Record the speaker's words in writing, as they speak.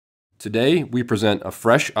Today, we present a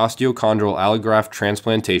fresh osteochondral allograft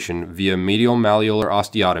transplantation via medial malleolar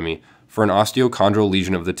osteotomy for an osteochondral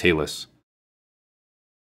lesion of the talus.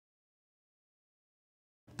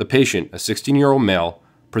 The patient, a 16-year-old male,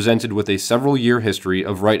 presented with a several-year history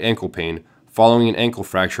of right ankle pain following an ankle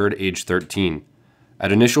fracture at age 13.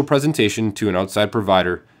 At initial presentation to an outside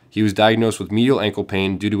provider, he was diagnosed with medial ankle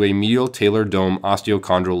pain due to a medial talar dome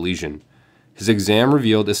osteochondral lesion. His exam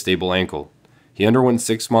revealed a stable ankle. He underwent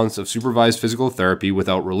 6 months of supervised physical therapy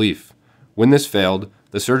without relief. When this failed,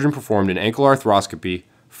 the surgeon performed an ankle arthroscopy,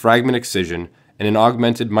 fragment excision, and an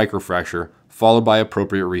augmented microfracture, followed by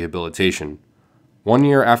appropriate rehabilitation. 1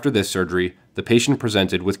 year after this surgery, the patient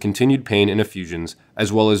presented with continued pain and effusions,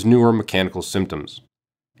 as well as newer mechanical symptoms.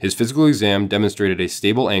 His physical exam demonstrated a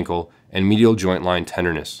stable ankle and medial joint line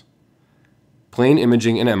tenderness. Plain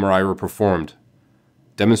imaging and MRI were performed,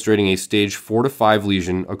 demonstrating a stage 4 to 5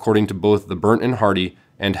 lesion according to both the Burnt and Hardy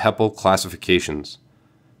and Heppel classifications.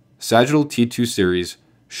 Sagittal T2 series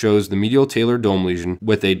shows the medial talar dome lesion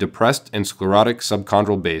with a depressed and sclerotic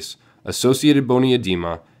subchondral base, associated bony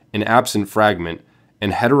edema, an absent fragment,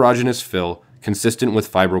 and heterogeneous fill consistent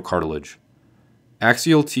with fibrocartilage.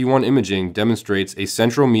 Axial T1 imaging demonstrates a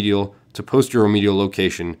central medial to posteromedial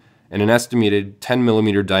location and an estimated 10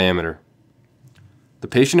 mm diameter. The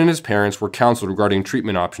patient and his parents were counseled regarding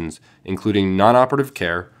treatment options, including non-operative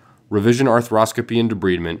care, revision arthroscopy and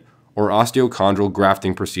debridement, or osteochondral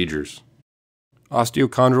grafting procedures.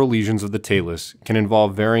 Osteochondral lesions of the talus can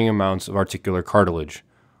involve varying amounts of articular cartilage.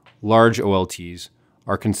 Large OLTs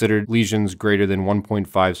are considered lesions greater than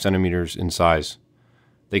 1.5 centimeters in size.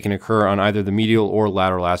 They can occur on either the medial or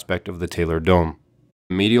lateral aspect of the talar dome.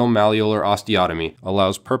 Medial malleolar osteotomy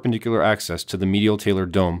allows perpendicular access to the medial talar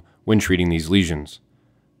dome when treating these lesions.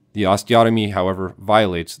 The osteotomy, however,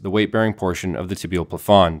 violates the weight-bearing portion of the tibial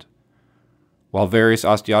plafond. While various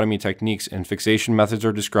osteotomy techniques and fixation methods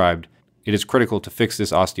are described, it is critical to fix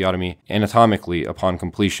this osteotomy anatomically upon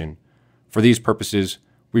completion. For these purposes,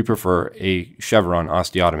 we prefer a chevron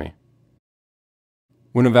osteotomy.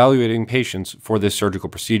 When evaluating patients for this surgical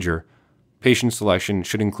procedure, patient selection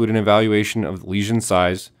should include an evaluation of lesion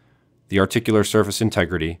size, the articular surface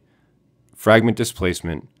integrity, fragment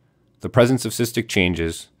displacement, the presence of cystic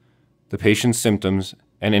changes, the patient's symptoms,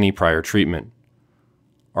 and any prior treatment.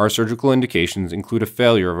 Our surgical indications include a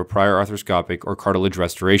failure of a prior arthroscopic or cartilage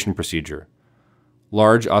restoration procedure,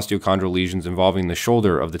 large osteochondral lesions involving the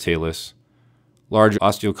shoulder of the talus, large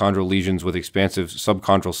osteochondral lesions with expansive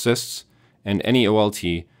subchondral cysts, and any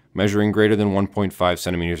OLT measuring greater than 1.5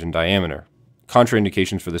 centimeters in diameter.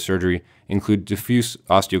 Contraindications for the surgery include diffuse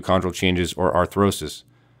osteochondral changes or arthrosis,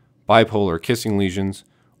 bipolar kissing lesions,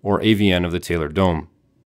 or AVN of the talar dome.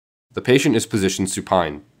 The patient is positioned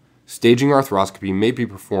supine. Staging arthroscopy may be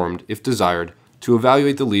performed, if desired, to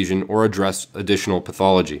evaluate the lesion or address additional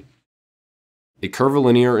pathology. A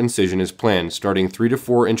curvilinear incision is planned starting 3 to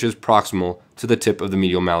 4 inches proximal to the tip of the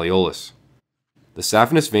medial malleolus. The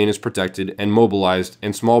saphenous vein is protected and mobilized,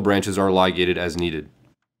 and small branches are ligated as needed.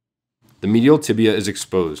 The medial tibia is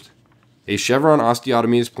exposed. A chevron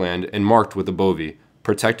osteotomy is planned and marked with a bovie,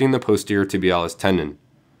 protecting the posterior tibialis tendon.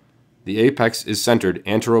 The apex is centered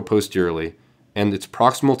antero-posteriorly, and its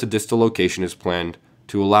proximal to distal location is planned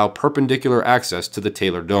to allow perpendicular access to the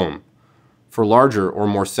talar dome. For larger or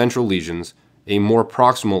more central lesions, a more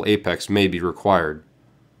proximal apex may be required.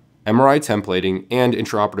 MRI templating and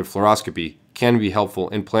intraoperative fluoroscopy can be helpful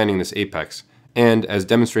in planning this apex, and, as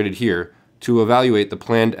demonstrated here, to evaluate the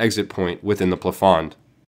planned exit point within the plafond.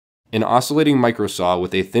 An oscillating microsaw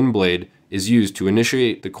with a thin blade is used to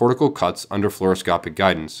initiate the cortical cuts under fluoroscopic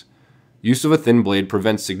guidance. Use of a thin blade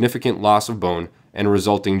prevents significant loss of bone and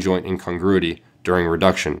resulting joint incongruity during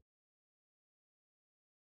reduction.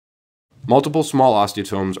 Multiple small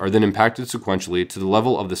osteotomes are then impacted sequentially to the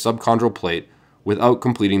level of the subchondral plate without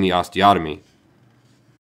completing the osteotomy.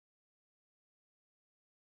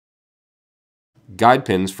 Guide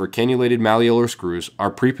pins for cannulated malleolar screws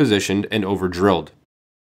are pre-positioned and over-drilled.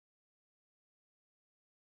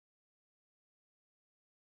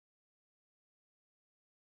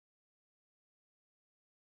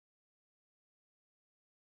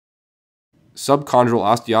 Subchondral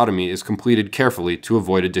osteotomy is completed carefully to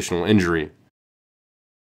avoid additional injury.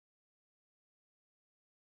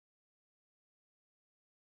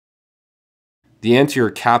 The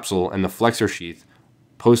anterior capsule and the flexor sheath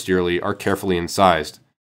posteriorly are carefully incised,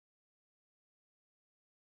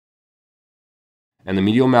 and the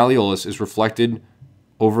medial malleolus is reflected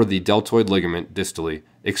over the deltoid ligament distally,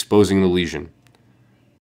 exposing the lesion.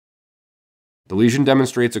 The lesion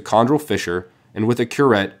demonstrates a chondral fissure, and with a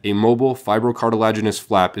curette, a mobile fibrocartilaginous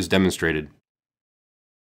flap is demonstrated.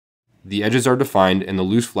 The edges are defined and the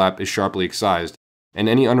loose flap is sharply excised, and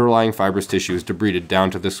any underlying fibrous tissue is debrided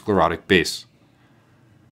down to the sclerotic base.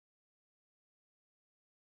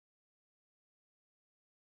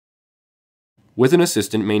 With an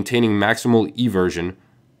assistant maintaining maximal eversion,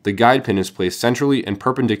 the guide pin is placed centrally and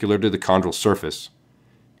perpendicular to the chondral surface.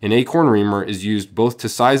 An acorn reamer is used both to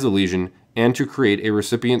size the lesion and to create a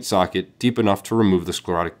recipient socket deep enough to remove the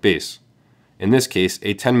sclerotic base. In this case,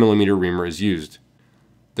 a 10 mm reamer is used.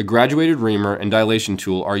 The graduated reamer and dilation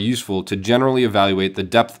tool are useful to generally evaluate the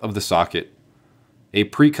depth of the socket. A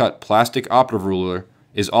pre-cut plastic operative ruler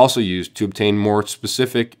is also used to obtain more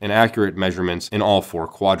specific and accurate measurements in all 4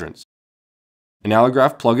 quadrants. An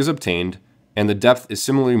allograft plug is obtained, and the depth is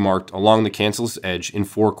similarly marked along the cancellous edge in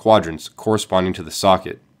 4 quadrants corresponding to the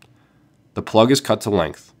socket. The plug is cut to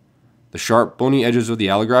length. The sharp, bony edges of the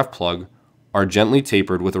allograft plug are gently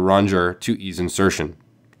tapered with a rongeur to ease insertion.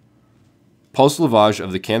 Pulse lavage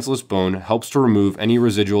of the cancellous bone helps to remove any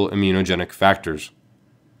residual immunogenic factors.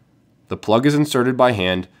 The plug is inserted by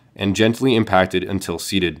hand and gently impacted until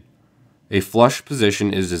seated. A flush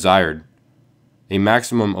position is desired. A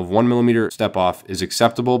maximum of 1 mm step-off is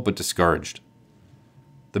acceptable but discouraged.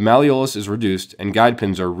 The malleolus is reduced and guide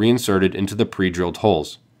pins are reinserted into the pre-drilled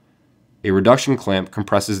holes. A reduction clamp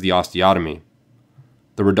compresses the osteotomy.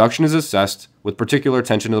 The reduction is assessed with particular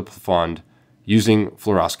tension of the plafond using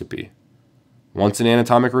fluoroscopy. Once an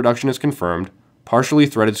anatomic reduction is confirmed, partially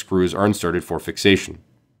threaded screws are inserted for fixation.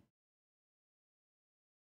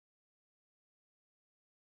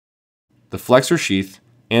 The flexor sheath,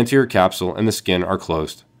 anterior capsule, and the skin are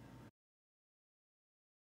closed.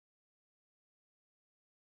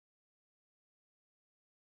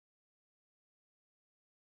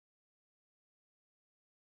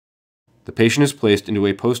 The patient is placed into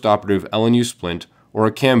a postoperative LNU splint or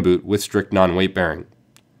a cam boot with strict non-weight bearing.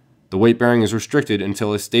 The weight bearing is restricted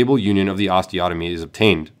until a stable union of the osteotomy is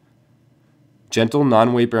obtained. Gentle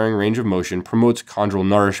non-weight bearing range of motion promotes chondral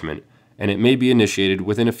nourishment, and it may be initiated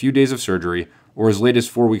within a few days of surgery or as late as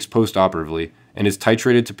 4 weeks postoperatively and is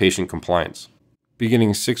titrated to patient compliance.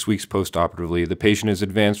 Beginning 6 weeks postoperatively, the patient is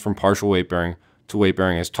advanced from partial weight bearing to weight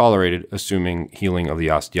bearing as tolerated, assuming healing of the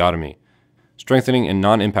osteotomy. Strengthening and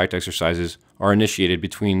non-impact exercises are initiated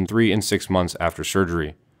between 3 and 6 months after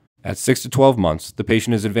surgery. At 6 to 12 months, the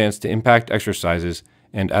patient is advanced to impact exercises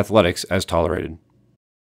and athletics as tolerated.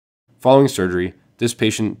 Following surgery, this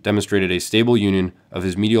patient demonstrated a stable union of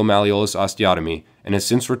his medial malleolus osteotomy and has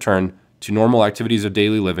since returned to normal activities of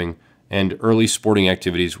daily living and early sporting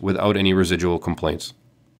activities without any residual complaints.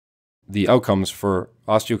 The outcomes for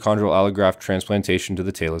osteochondral allograft transplantation to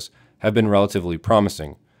the talus have been relatively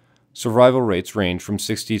promising. Survival rates range from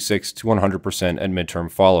 66 to 100% at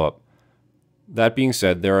midterm follow-up. That being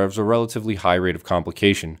said, there is a relatively high rate of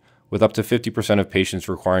complication, with up to 50% of patients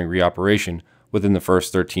requiring reoperation within the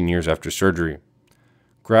first 13 years after surgery.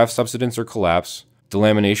 Graft subsidence or collapse,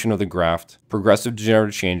 delamination of the graft, progressive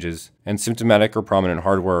degenerative changes, and symptomatic or prominent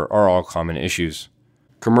hardware are all common issues.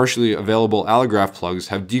 Commercially available allograft plugs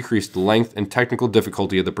have decreased the length and technical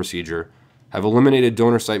difficulty of the procedure, have eliminated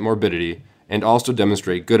donor site morbidity, and also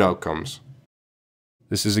demonstrate good outcomes.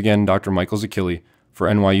 This is again Dr. Michael Zacchilli for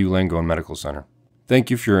NYU Langone Medical Center. Thank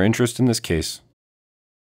you for your interest in this case.